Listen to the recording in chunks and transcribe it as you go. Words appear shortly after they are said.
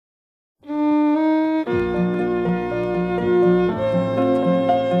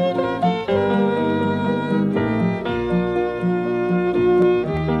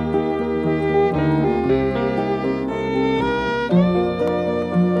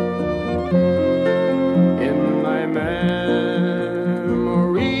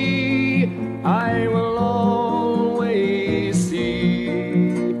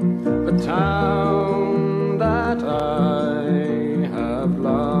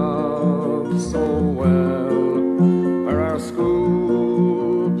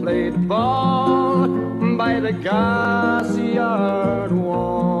Gas yard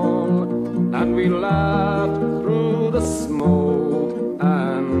wall, and we laughed through the smoke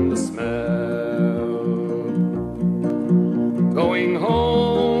and the smell. Going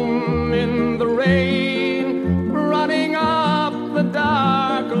home in the rain, running up the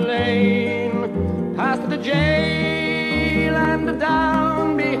dark lane, past the jail and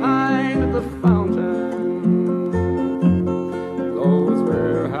down behind the fountain. Those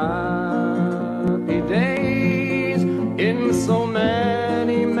were happy days in so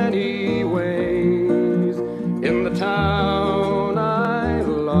many, many ways, in the town I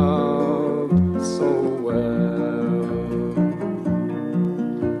loved so well.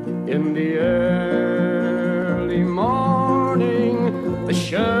 In the early morning, the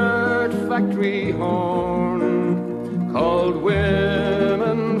shirt factory horn called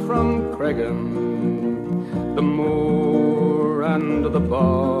women from Cregan, the moor and the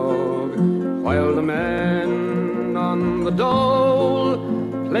bog, while the men on the dole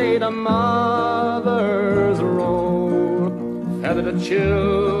played a mother's role, fed the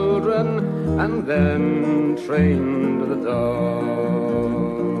children and then trained the dog.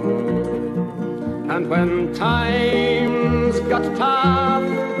 And when times got tough,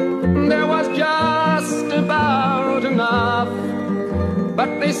 there was just about enough,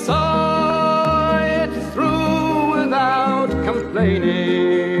 but they saw it through without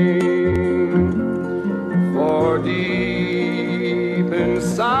complaining. For deep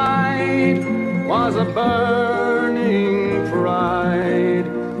inside was a burning pride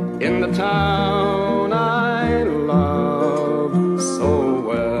in the town I loved so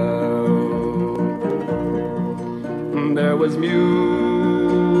well. There was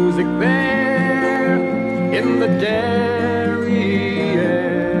music there in the dairy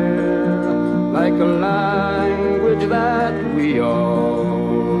air, like a language that we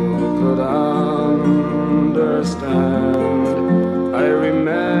all could understand. I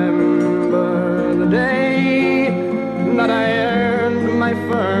remember the day that I earned my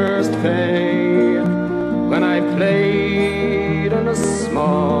first pay, when I played in a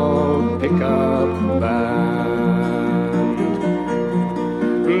small pickup band.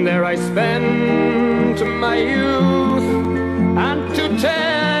 There I spent my youth, and to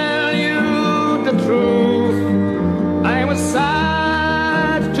tell you the truth, I was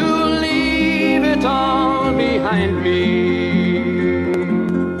sad to leave it all behind me,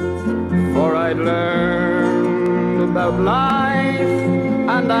 for I'd learned about life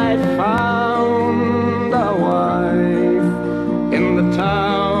and I'd found a wife in the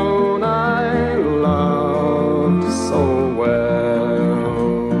town I loved so well.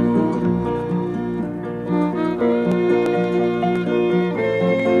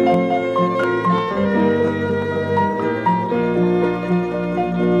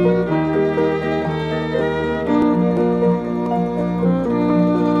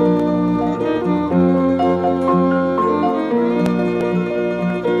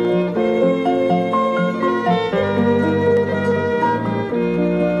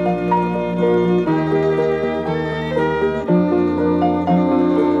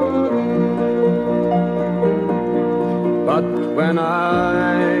 When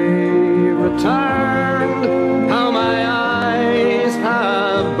I returned, how my eyes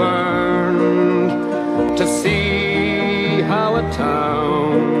have burned to see how a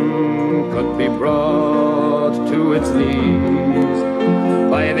town could be brought to its knees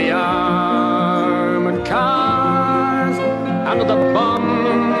by the armored cars and the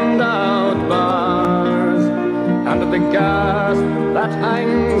bombed out bars and the gas that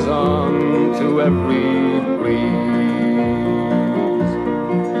hangs on to every breeze.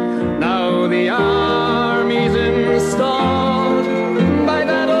 The army's installed by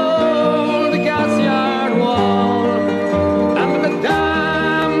that old gas yard wall, and the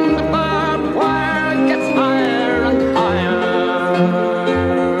damned barbed wire gets higher and higher.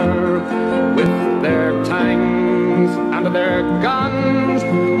 With their tanks and their guns,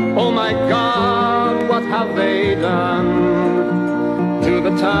 oh my God, what have they done to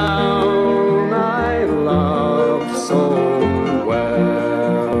the town I loved so well?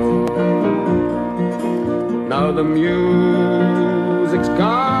 for the music's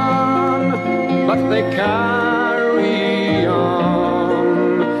gone, but they carry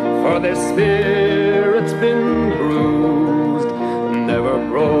on, for their spirit's been bruised, never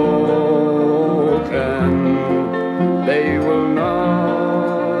broken. They will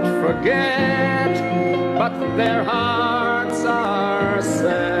not forget, but their hearts are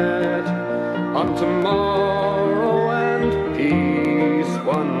set on tomorrow and peace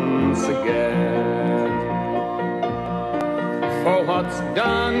once again. For what's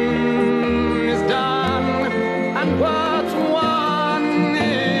done is done, and what